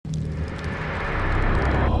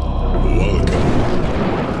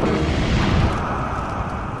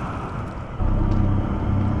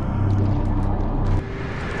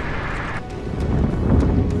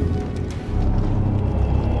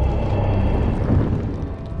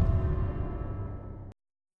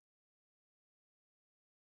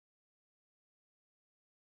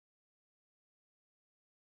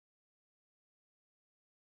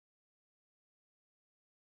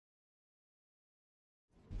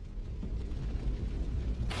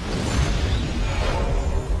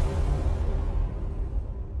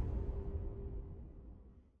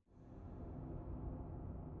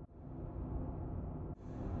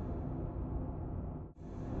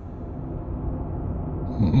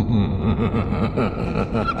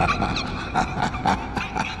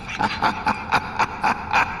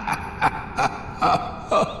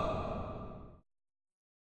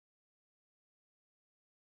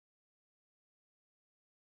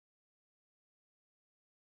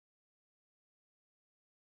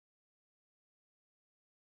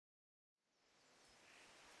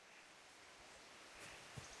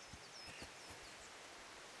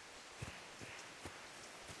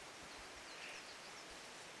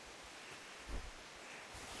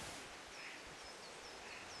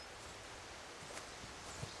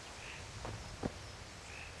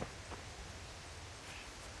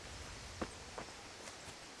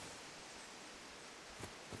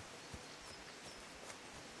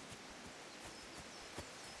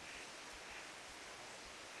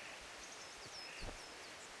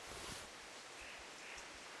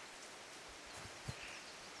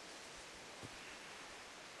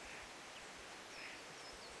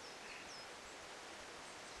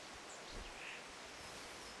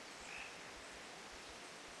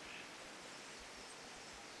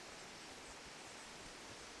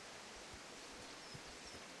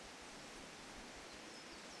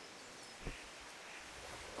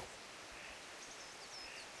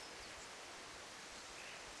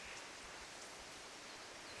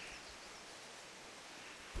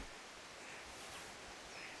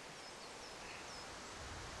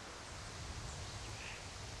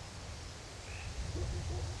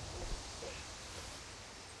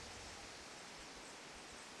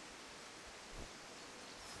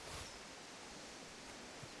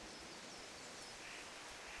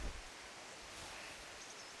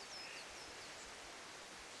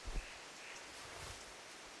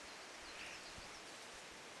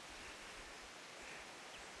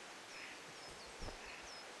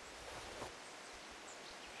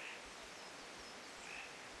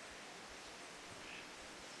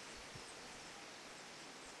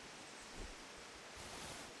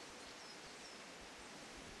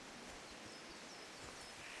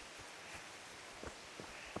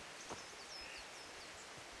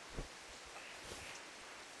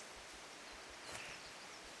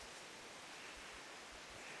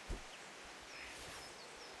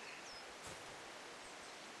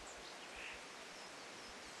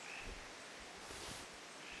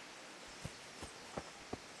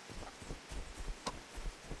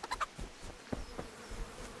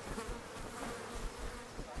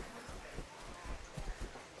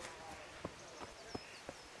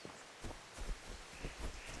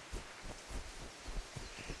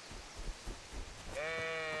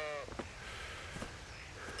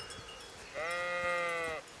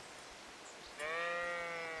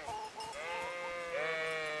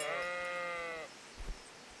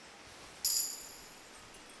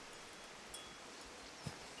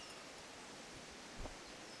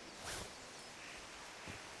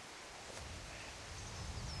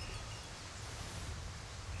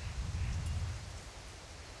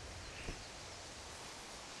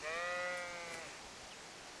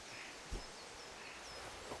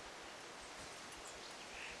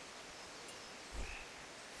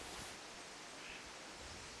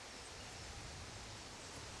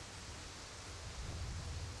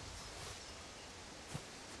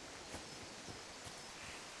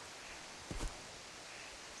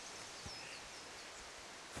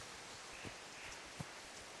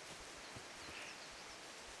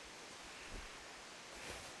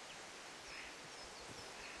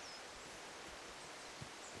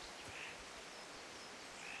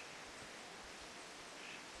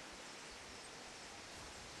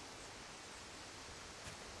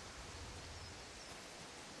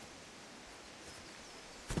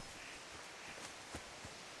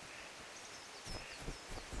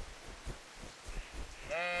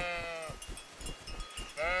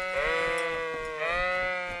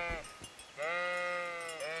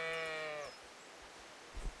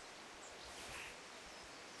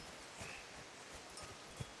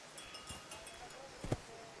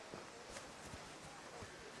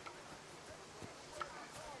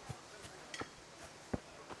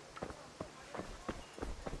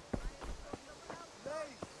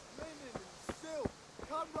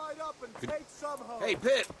Hey,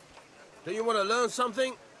 Pip, do you want to learn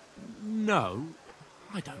something? No,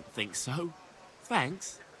 I don't think so.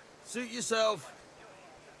 Thanks. Suit yourself.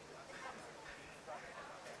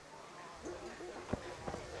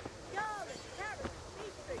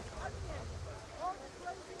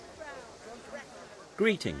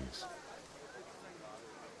 Greetings.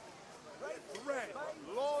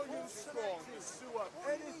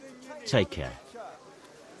 Take care.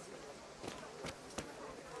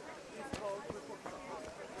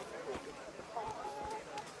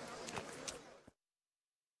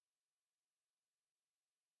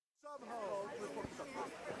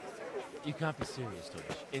 You can't be serious,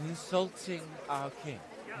 Deutsch. Insulting our king.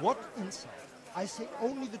 What insult? I say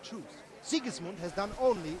only the truth. Sigismund has done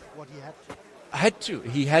only what he had to.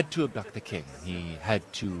 He had to abduct the king. He had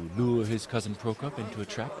to lure his cousin Prokop into a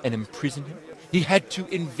trap and imprison him. He had to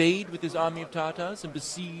invade with his army of Tatars and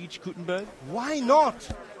besiege Kuttenberg. Why not?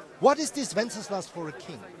 What is this Wenceslas for a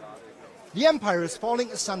king? The empire is falling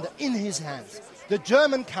asunder in his hands. The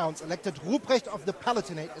German counts elected Ruprecht of the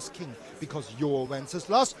Palatinate as king because your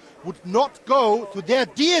Wenceslas would not go to their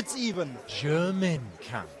deeds even. German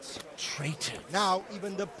counts. Traitors. Now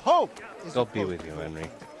even the Pope is God be with you, Henry.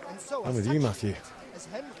 And so I'm with you, Matthew. as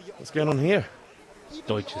Henry What's going on here?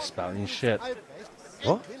 Deutsch is spouting shit. Albrecht and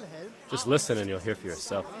What? Wilhelm, Just listen and you'll hear for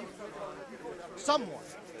yourself. someone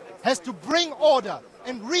has to bring order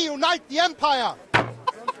and reunite the empire.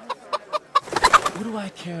 What do I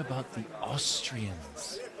care about the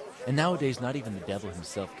Austrians? And nowadays, not even the devil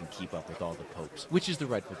himself can keep up with all the popes. Which is the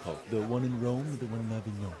rightful pope? The one in Rome or the one in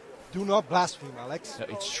Avignon? Do not blaspheme, Alex. No,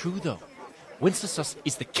 it's true, though. Wenceslas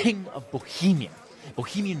is the king of Bohemia.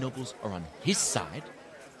 Bohemian nobles are on his side.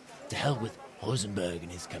 To hell with Rosenberg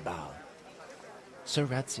and his cabal. Sir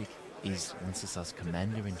Radzig is Wenceslas'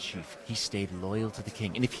 commander-in-chief. He stayed loyal to the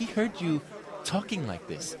king. And if he heard you talking like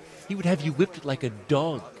this, he would have you whipped like a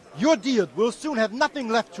dog. Your Diet will soon have nothing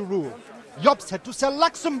left to rule. Jobst had to sell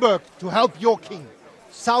Luxembourg to help your king.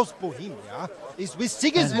 South Bohemia is with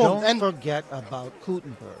Sigismund And don't forget about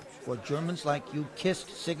Kuttenberg, where Germans like you kissed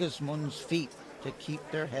Sigismund's feet to keep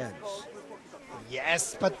their heads.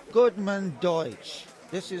 Yes, but Goodman Deutsch,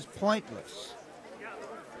 this is pointless.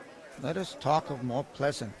 Let us talk of more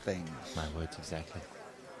pleasant things. My words exactly.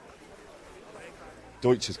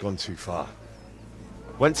 Deutsch has gone too far.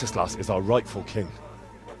 Wenceslas is our rightful king.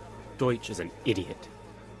 Deutsch is an idiot.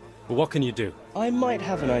 But what can you do? I might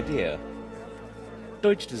have an idea.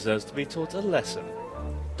 Deutsch deserves to be taught a lesson.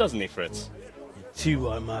 Doesn't he, Fritz? Too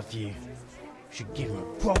right, Matthew. Should give him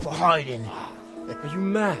a proper hiding. Are you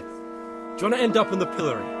mad? Do you want to end up on the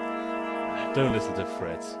pillory? Don't listen to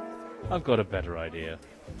Fritz. I've got a better idea.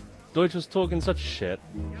 Deutsch was talking such shit,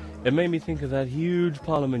 it made me think of that huge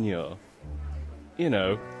parliament. You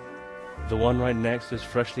know, the one right next to his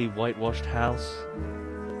freshly whitewashed house.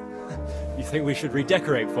 You think we should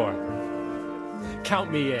redecorate for him?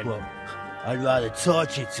 Count me in. Well, I'd rather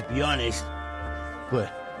torch it, to be honest.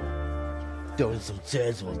 But throwing some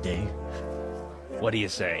tears will do. What do you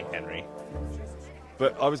say, Henry?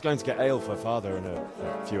 But I was going to get ale for father and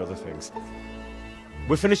a few other things.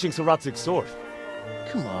 We're finishing Sir Radzig's sword.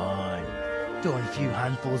 Come on. Throwing a few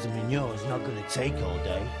handfuls of manure is not going to take all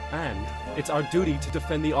day. And it's our duty to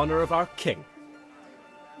defend the honor of our king.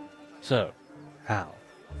 So, Hal,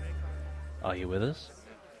 are you with us?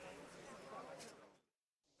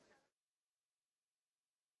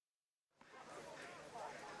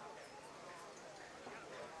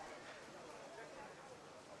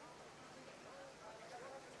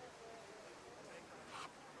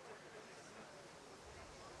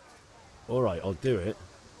 All right, I'll do it.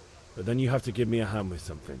 But then you have to give me a hand with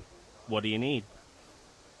something. What do you need?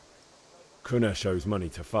 Kunash owes money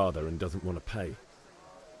to father and doesn't want to pay.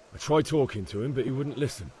 I tried talking to him, but he wouldn't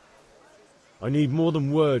listen. I need more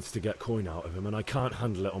than words to get coin out of him, and I can't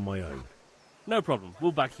handle it on my own. No problem,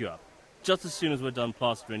 we'll back you up. Just as soon as we're done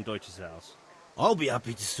plastering Deutsch's house. I'll be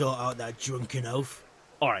happy to sort out that drunken oaf.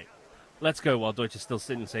 Alright, let's go while Deutsch is still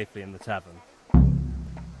sitting safely in the tavern.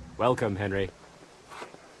 Welcome, Henry.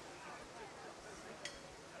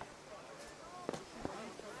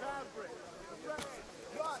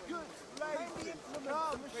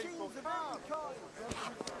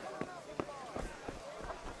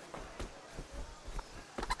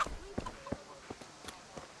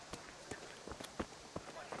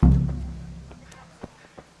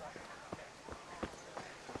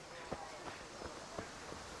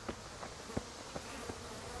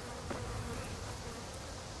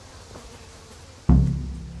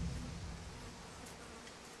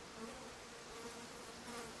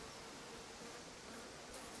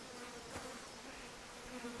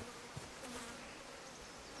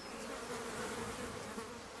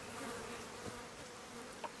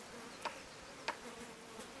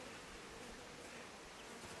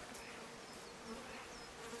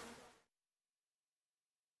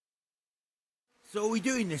 So are we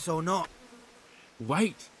doing this or not?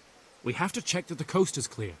 Wait. We have to check that the coast is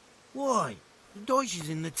clear. Why? The Deutsch is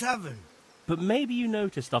in the tavern. But maybe you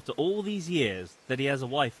noticed after all these years that he has a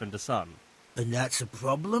wife and a son. And that's a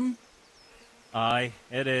problem? Aye,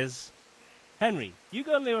 it is. Henry, you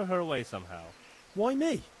go and lure her away somehow. Why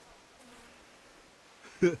me?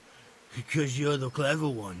 Because you're the clever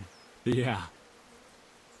one. Yeah.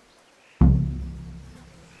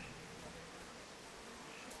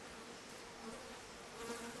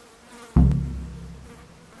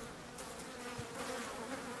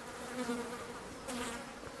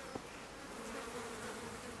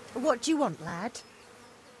 What do you want, lad?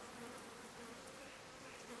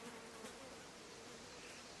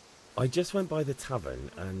 I just went by the tavern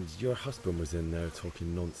and your husband was in there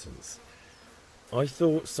talking nonsense. I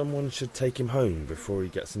thought someone should take him home before he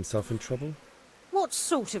gets himself in trouble. What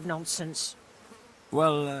sort of nonsense?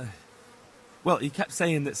 Well, he kept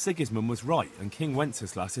saying that Sigismund was right and King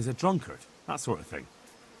Wenceslas is a drunkard, that sort of thing.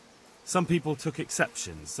 Some people took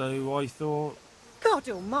exception, so I thought... God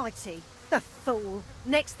almighty, the fool.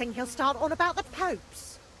 Next thing he'll start on about the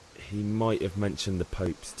popes. He might have mentioned the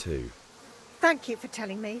popes too. Thank you for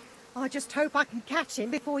telling me. I just hope I can catch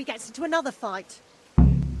him before he gets into another fight.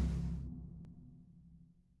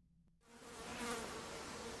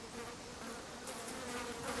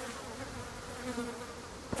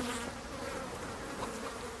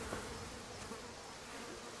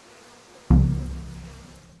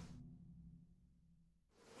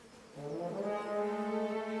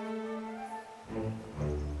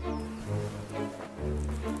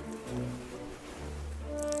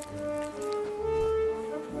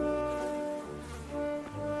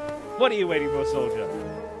 What are you waiting for, soldier?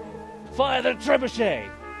 Fire the trebuchet!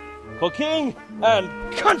 For king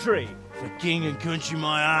and country! For king and country,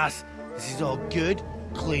 my ass. This is all good,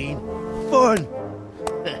 clean, fun.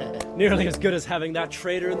 Nearly as good as having that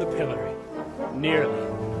traitor in the pillory. Nearly.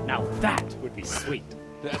 Now that would be sweet.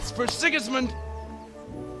 That's for Sigismund.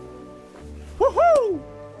 Woohoo!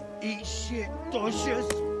 Eat shit,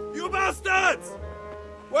 docious. You bastards!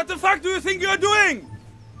 What the fuck do you think you're doing?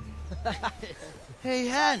 Hey,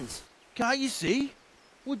 Hans, can't you see?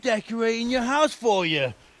 We're decorating your house for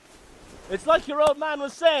you. It's like your old man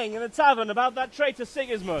was saying in the tavern about that traitor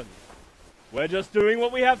Sigismund. We're just doing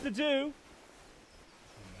what we have to do.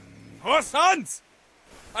 Oh, sons!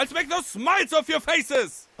 I'll make those smiles off your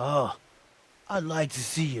faces! Oh, I'd like to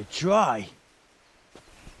see you try.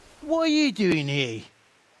 What are you doing here,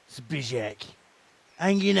 Zbyszek?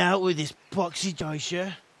 Hanging out with this poxy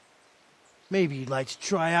Deutscher? Maybe you'd like to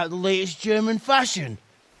try out the latest German fashion.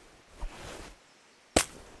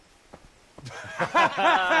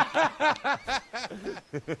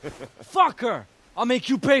 Fuck her! I'll make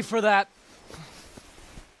you pay for that!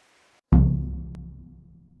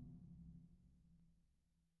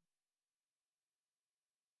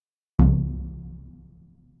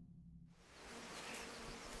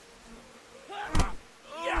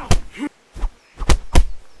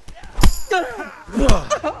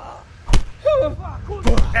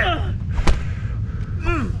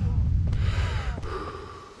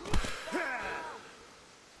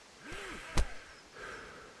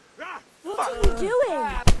 What are you doing?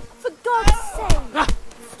 For God's sake!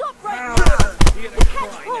 Stop right now! The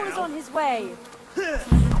catch pole is on his way!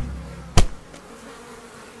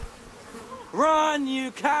 Run,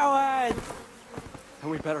 you coward!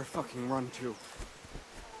 And we better fucking run too.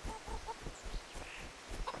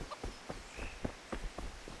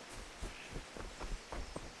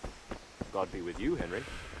 God be with you, Henry.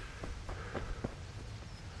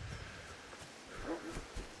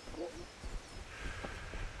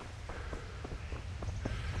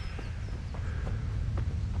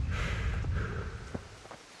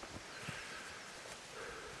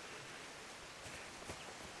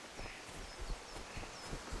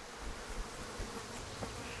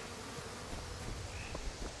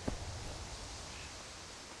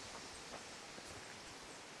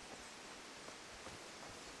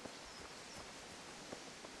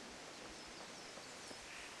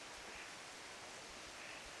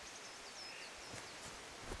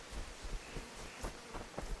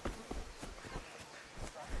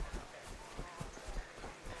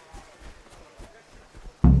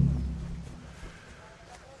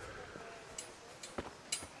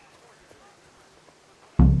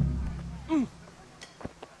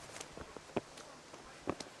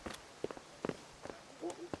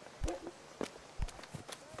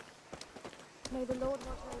 May the Lord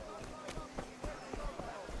watch over you.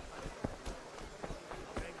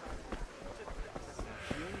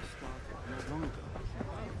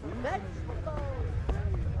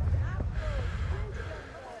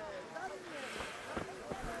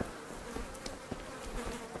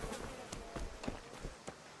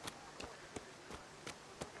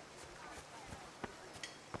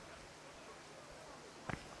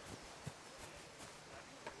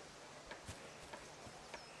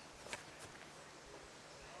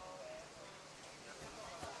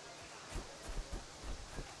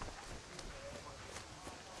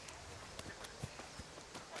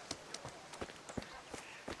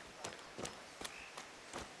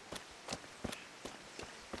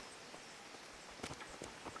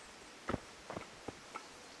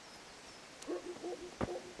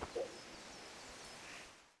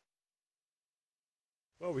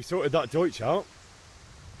 Well, we sorted that Deutsch out.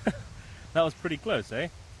 That was pretty close, eh?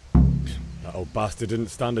 That old bastard didn't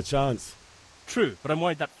stand a chance. True, but I'm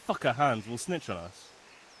worried that fucker Hans will snitch on us.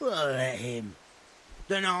 Well, let him.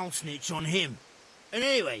 Then I'll snitch on him. And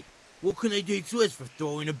anyway, what can they do to us for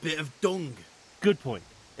throwing a bit of dung? Good point.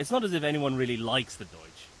 It's not as if anyone really likes the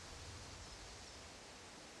Deutsch.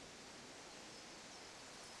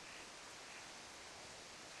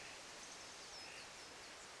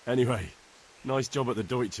 Anyway, nice job at the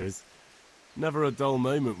Deutsches. Never a dull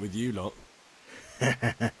moment with you lot.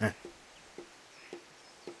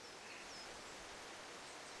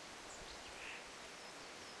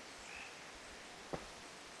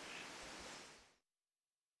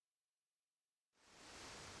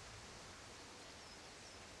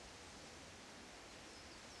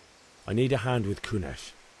 I need a hand with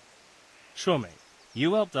Kunesh. Sure, mate.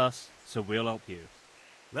 You helped us, so we'll help you.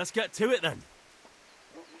 Let's get to it then.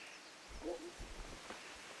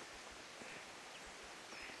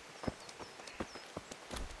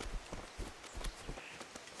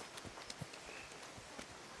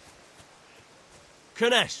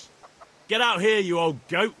 Kunesh, get out here, you old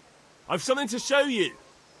goat. I've something to show you.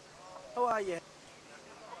 How are you?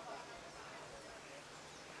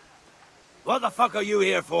 What the fuck are you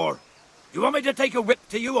here for? You want me to take a whip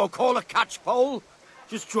to you or call a catchpole?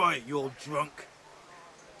 Just try it, you old drunk.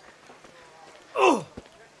 Oh!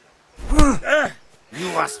 You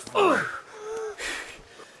asked for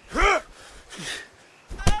it.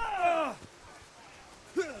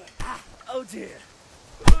 Oh dear.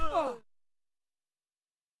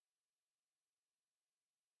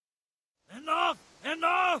 Enough!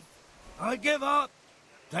 Enough! I give up.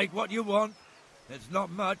 Take what you want. It's not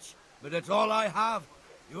much, but it's all I have.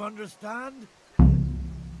 You understand?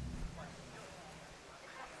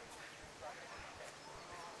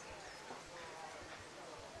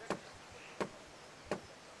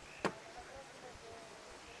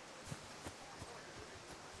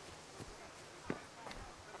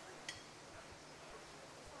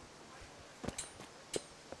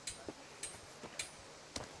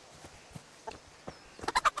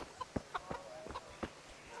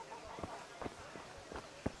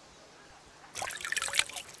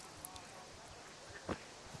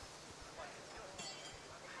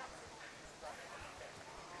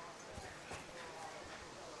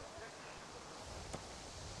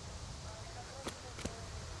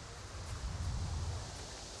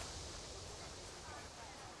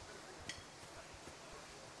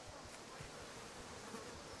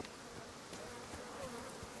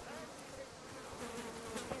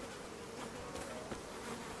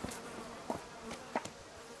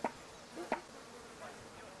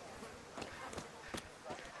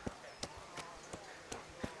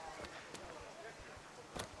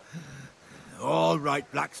 All right,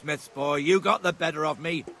 blacksmith's boy, you got the better of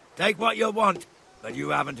me. Take what you want, but you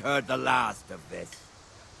haven't heard the last of this.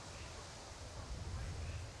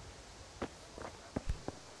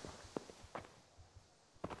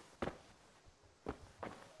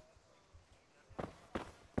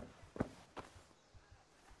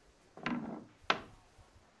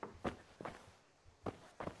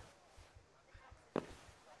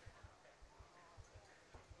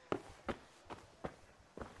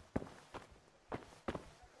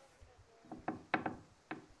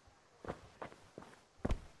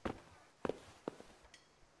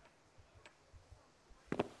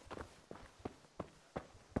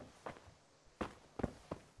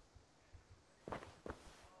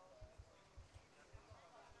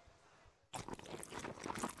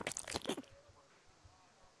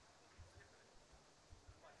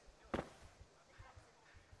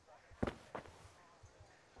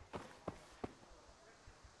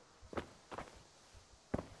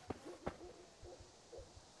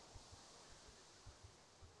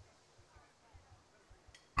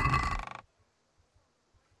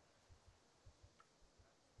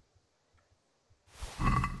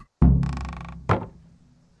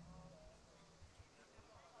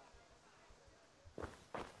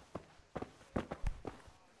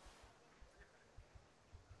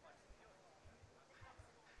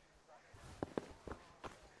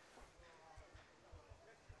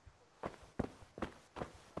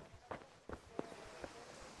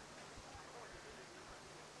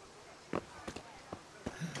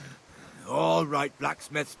 All right,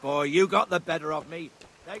 blacksmith's boy, you got the better of me.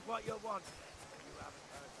 Take what you want. You haven't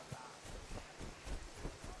heard the last.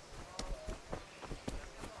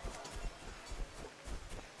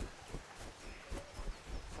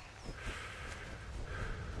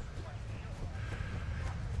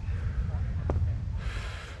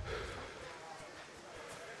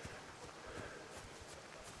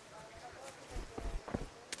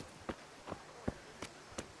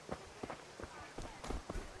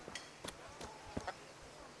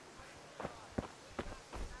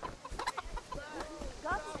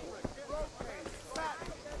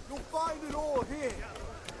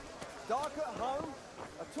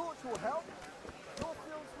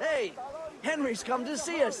 Hey, Henry's come to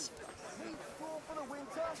see us.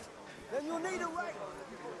 Then you'll need a rake.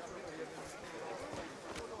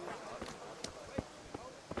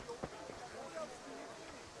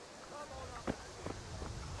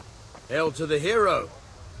 Hail to the hero.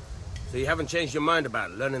 So you haven't changed your mind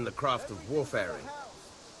about learning the craft of warfaring?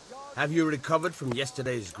 Have you recovered from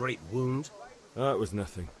yesterday's great wound? That was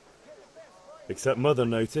nothing. Except Mother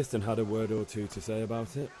noticed and had a word or two to say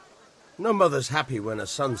about it. No mother's happy when a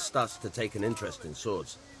son starts to take an interest in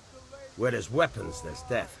swords. Where there's weapons, there's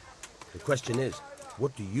death. The question is,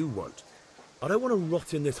 what do you want? I don't want to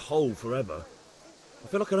rot in this hole forever. I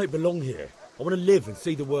feel like I don't belong here. I want to live and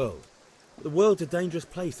see the world. But the world's a dangerous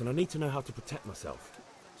place and I need to know how to protect myself.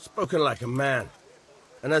 Spoken like a man.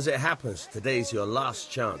 And as it happens, today's your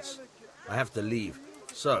last chance. I have to leave.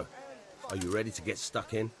 So, are you ready to get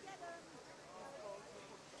stuck in?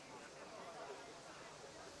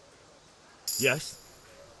 Yes.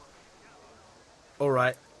 All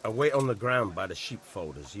right, I'll wait on the ground by the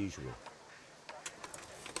sheepfold as usual.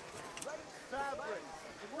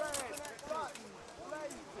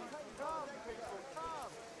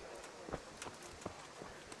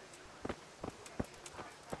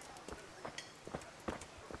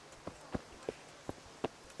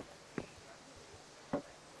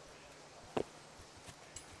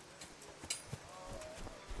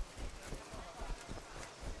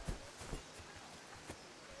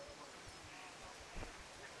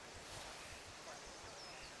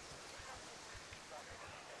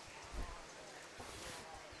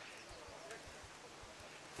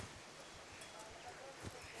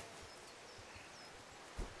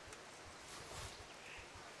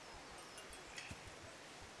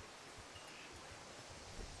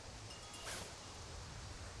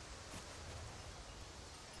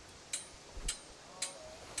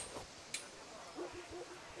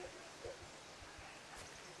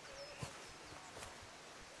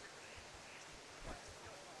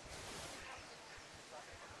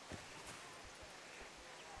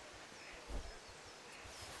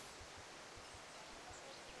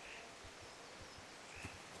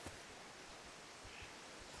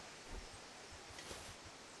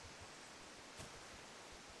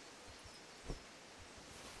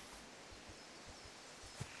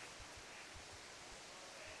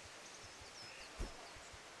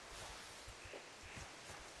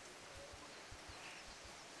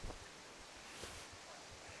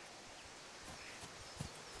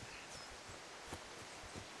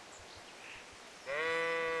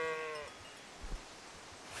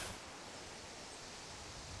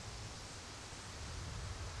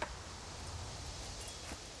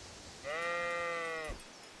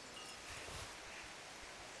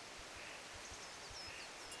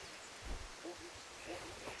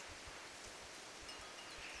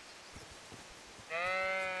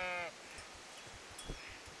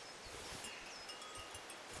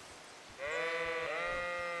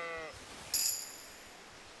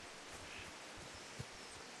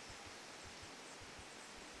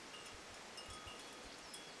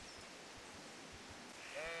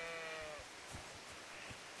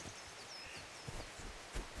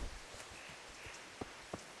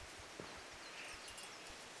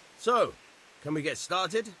 So, can we get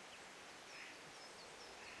started?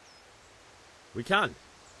 We can.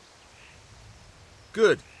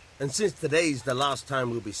 Good. And since today's the last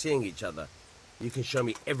time we'll be seeing each other, you can show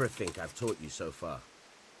me everything I've taught you so far.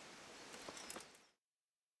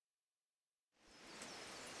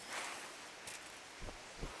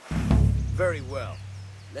 Very well.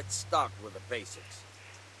 Let's start with the basics.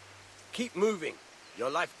 Keep moving.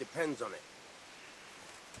 Your life depends on it.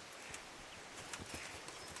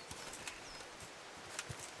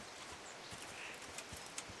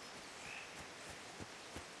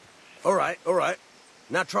 All right.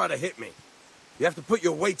 Now try to hit me. You have to put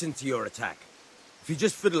your weight into your attack. If you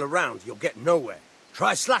just fiddle around, you'll get nowhere.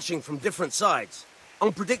 Try slashing from different sides.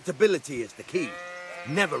 Unpredictability is the key.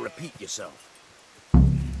 Never repeat yourself.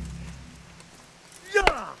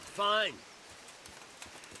 Yeah! Fine.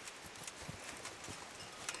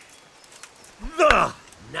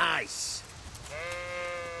 Nice.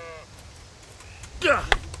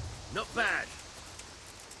 Not bad.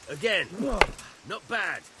 Again. Not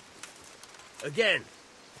bad. Again.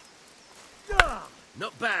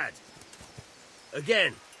 Not bad.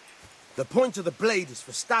 Again. The point of the blade is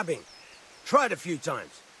for stabbing. Try it a few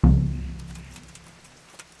times.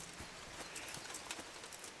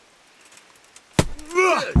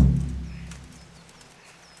 Good.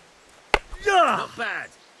 Not bad.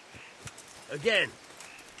 Again.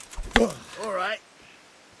 All right.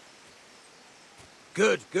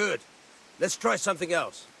 Good. Let's try something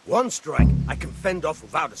else. One strike, I can fend off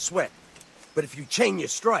without a sweat. But if you chain your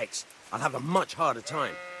strikes, I'll have a much harder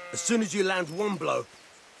time. As soon as you land one blow,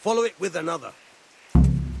 follow it with another.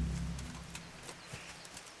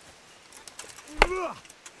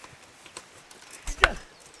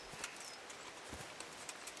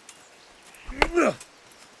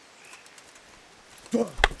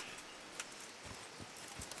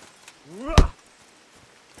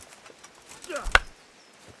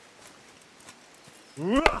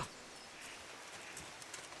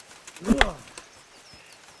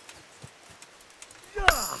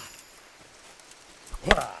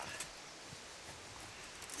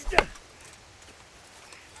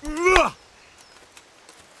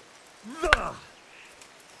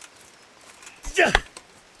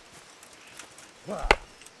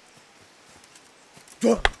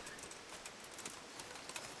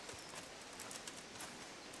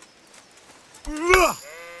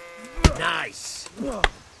 Nice.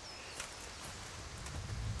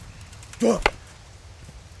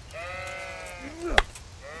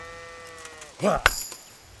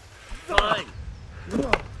 Fine.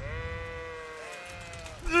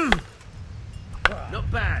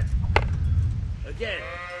 Not bad. Again.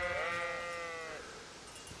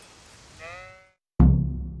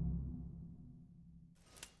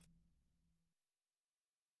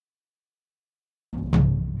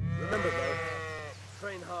 Remember though,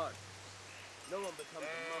 train hard. No one becomes a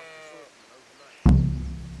master swordsman overnight.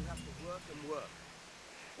 You have to work and work.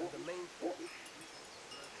 And the main thing...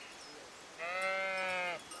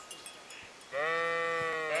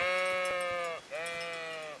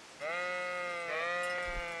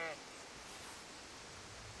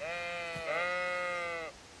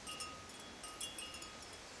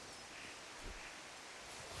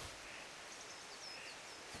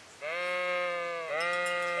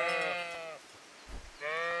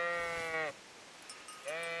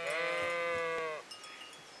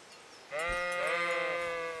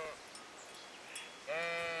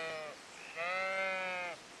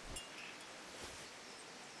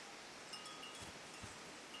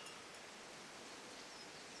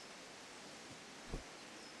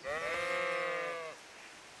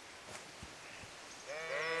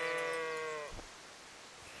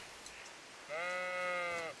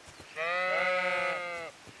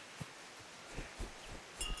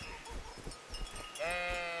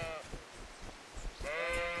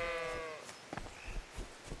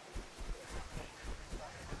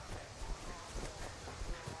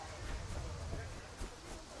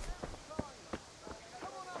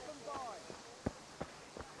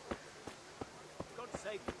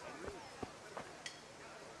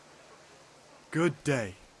 Good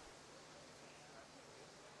day.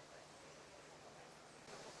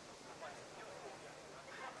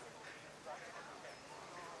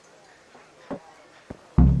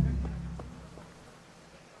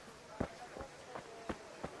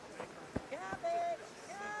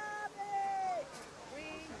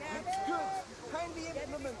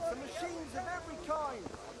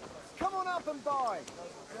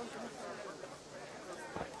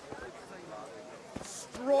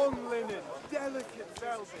 Strong linen, delicate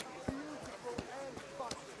velvet, beautiful and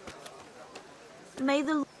functional. May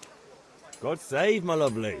the... God save, my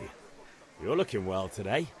lovely. You're looking well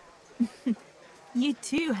today. You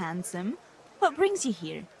too, handsome. What brings you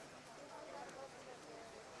here?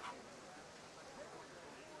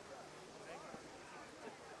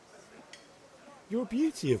 Your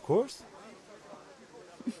beauty, of course.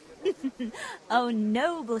 Oh,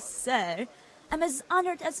 noble sir. I'm as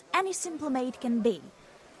honored as any simple maid can be.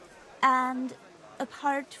 And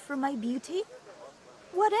apart from my beauty,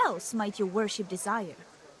 what else might your worship desire?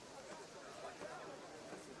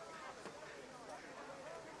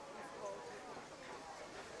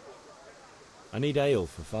 I need ale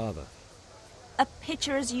for father. A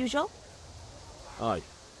pitcher as usual? Aye.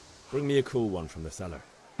 Bring me a cool one from the cellar.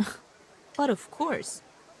 But of course.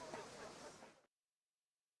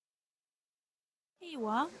 Here you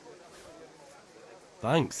are.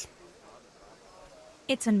 Thanks.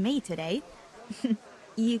 It's on me today.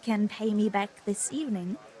 You can pay me back this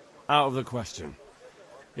evening. Out of the question.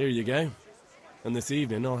 Here you go. And this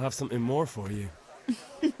evening I'll have something more for you.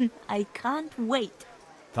 I can't wait.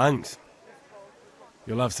 Thanks.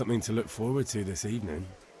 You'll have something to look forward to this evening.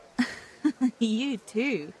 You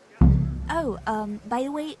too. Oh, by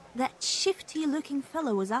the way, that shifty-looking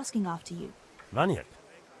fellow was asking after you. Vaniak?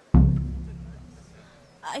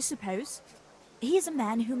 I suppose. He's a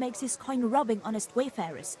man who makes his coin robbing honest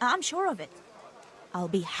wayfarers. I'm sure of it. I'll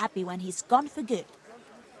be happy when he's gone for good.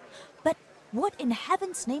 But what in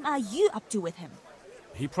heaven's name are you up to with him?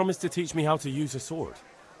 He promised to teach me how to use a sword.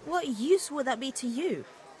 What use would that be to you?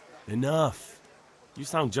 Enough. You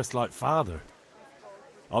sound just like Father.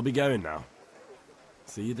 I'll be going now.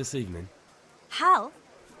 See you this evening. Hal,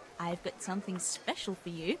 I've got something special for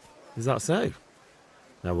you. Is that so?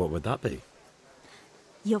 Now what would that be?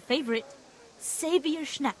 Your favorite Savior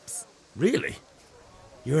Schnapps. Really?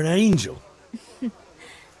 You're an angel.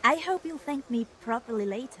 I hope you'll thank me properly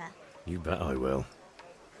later. You bet I will.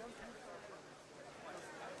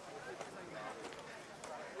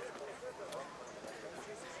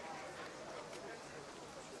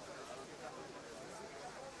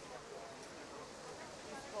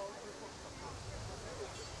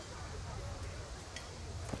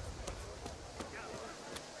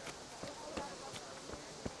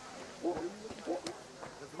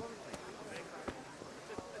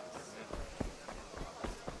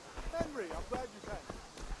 Henry, I'm glad you came.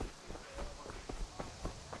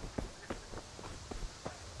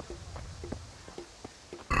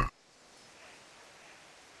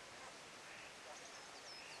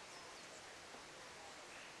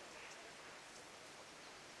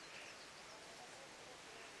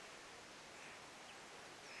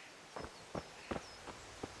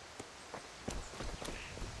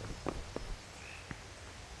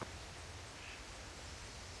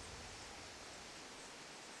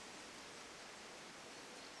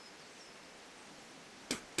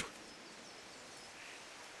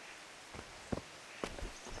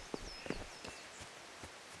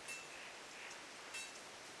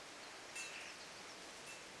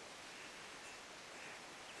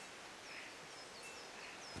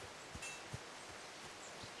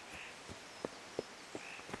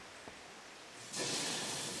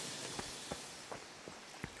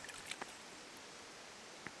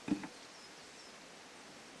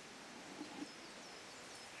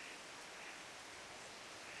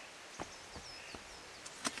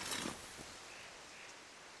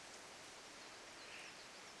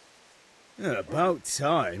 Yeah, about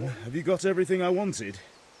time. Have you got everything I wanted?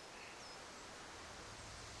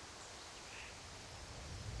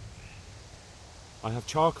 I have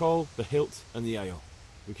charcoal, the hilt, and the ale.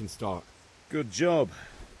 We can start. Good job.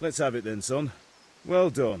 Let's have it then, son. Well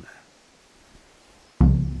done.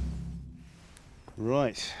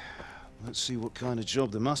 Right. Let's see what kind of job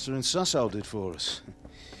the master in Sasau did for us.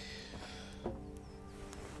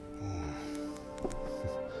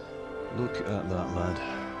 Look at that, lad.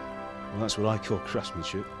 Well, that's what I call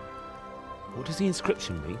craftsmanship. What does the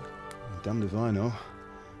inscription mean? Damned if I know.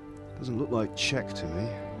 Doesn't look like Czech to me.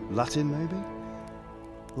 Latin, maybe?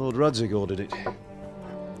 Lord Radzig ordered it.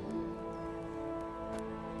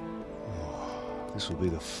 Oh, this will be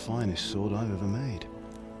the finest sword I've ever made.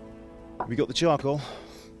 Have you got the charcoal?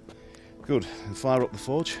 Good. Then fire up the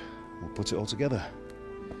forge. We'll put it all together.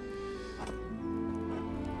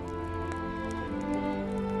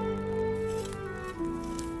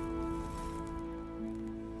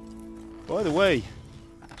 By the way,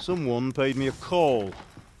 someone paid me a call.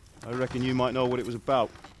 I reckon you might know what it was about.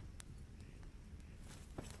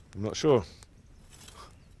 I'm not sure.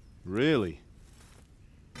 Really?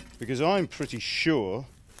 Because I'm pretty sure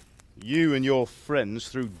you and your friends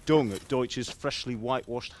threw dung at Deutsch's freshly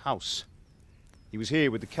whitewashed house. He was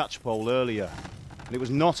here with the catchpole earlier, and it was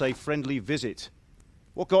not a friendly visit.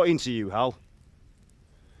 What got into you, Hal?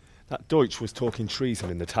 That Deutsch was talking treason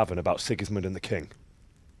in the tavern about Sigismund and the king.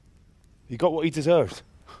 He got what he deserved.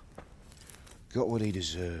 Got what he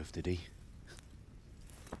deserved, did he?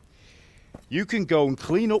 You can go and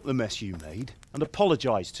clean up the mess you made and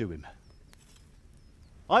apologise to him.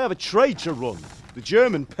 I have a trade to run. The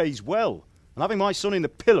German pays well, and having my son in the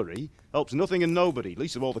pillory helps nothing and nobody,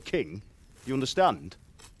 least of all the king. You understand?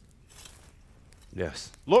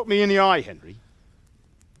 Yes. Look me in the eye, Henry.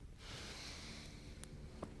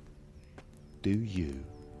 Do you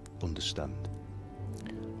understand?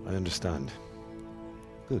 I understand.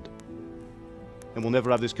 Good. Then we'll never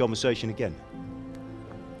have this conversation again.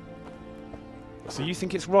 So you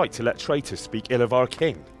think it's right to let traitors speak ill of our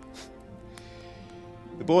king?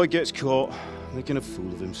 The boy gets caught making a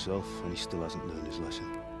fool of himself, and he still hasn't learned his lesson.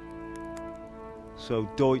 So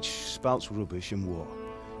Deutsch spouts rubbish and what?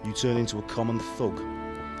 You turn into a common thug.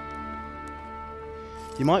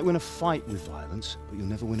 You might win a fight with violence, but you'll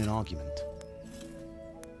never win an argument.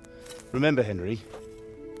 Remember, Henry,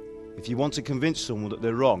 if you want to convince someone that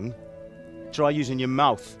they're wrong, try using your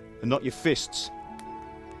mouth and not your fists.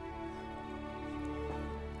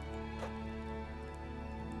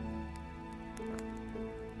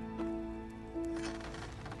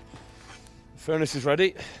 The furnace is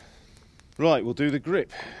ready. Right, we'll do the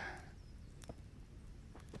grip.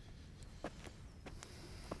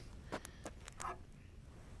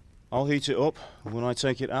 I'll heat it up, and when I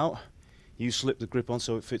take it out, you slip the grip on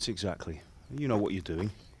so it fits exactly. You know what you're doing.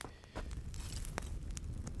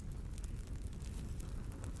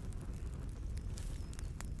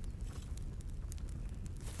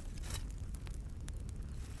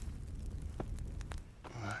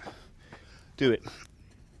 Do it.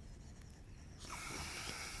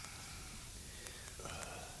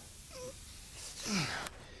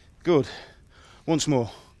 Good. Once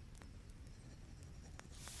more.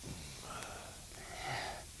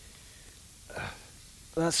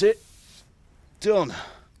 That's it. Done.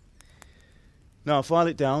 Now file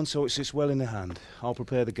it down so it sits well in the hand. I'll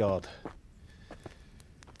prepare the guard.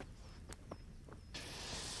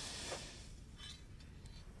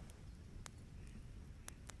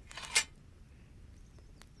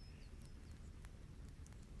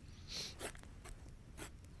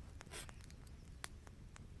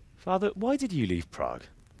 Father, why did you leave Prague?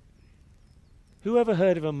 Who ever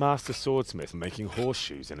heard of a master swordsmith making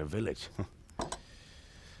horseshoes in a village?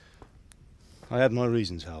 I had my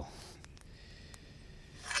reasons, Hal.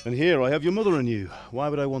 And here I have your mother and you. Why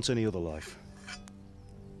would I want any other life?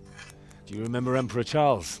 Do you remember Emperor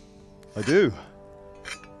Charles? I do.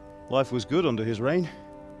 Life was good under his reign.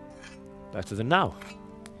 Better than now.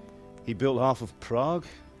 He built half of Prague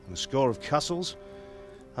and a score of castles,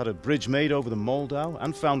 had a bridge made over the Moldau,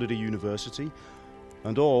 and founded a university,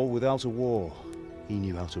 and all without a war. He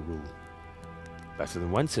knew how to rule. Better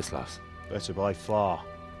than Wenceslas. Better by far.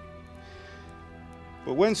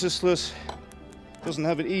 But Wenceslas doesn't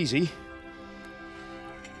have it easy.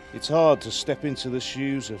 It's hard to step into the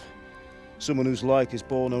shoes of someone whose like is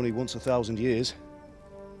born only once 1,000 years.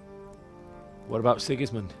 What about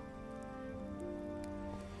Sigismund?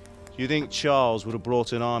 Do you think Charles would have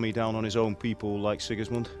brought an army down on his own people like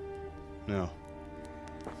Sigismund? No.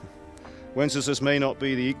 Wenceslas may not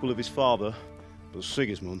be the equal of his father, but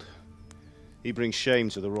Sigismund, he brings shame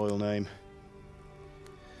to the royal name.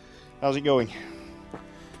 How's it going?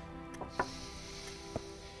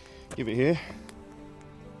 Give it here,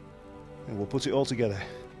 and we'll put it all together.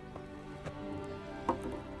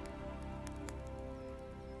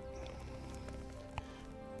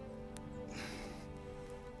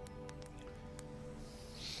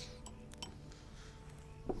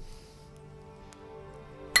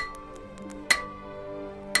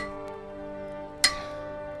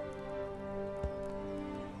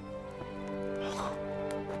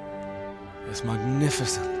 It's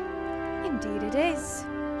magnificent. Indeed it is.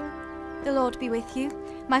 The Lord be with you.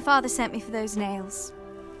 My father sent me for those nails.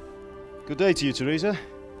 Good day to you, Teresa.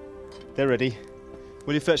 They're ready.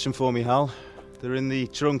 Will you fetch them for me, Hal? They're in the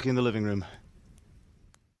trunk in the living room.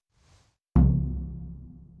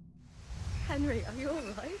 Henry, are you all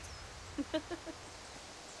right?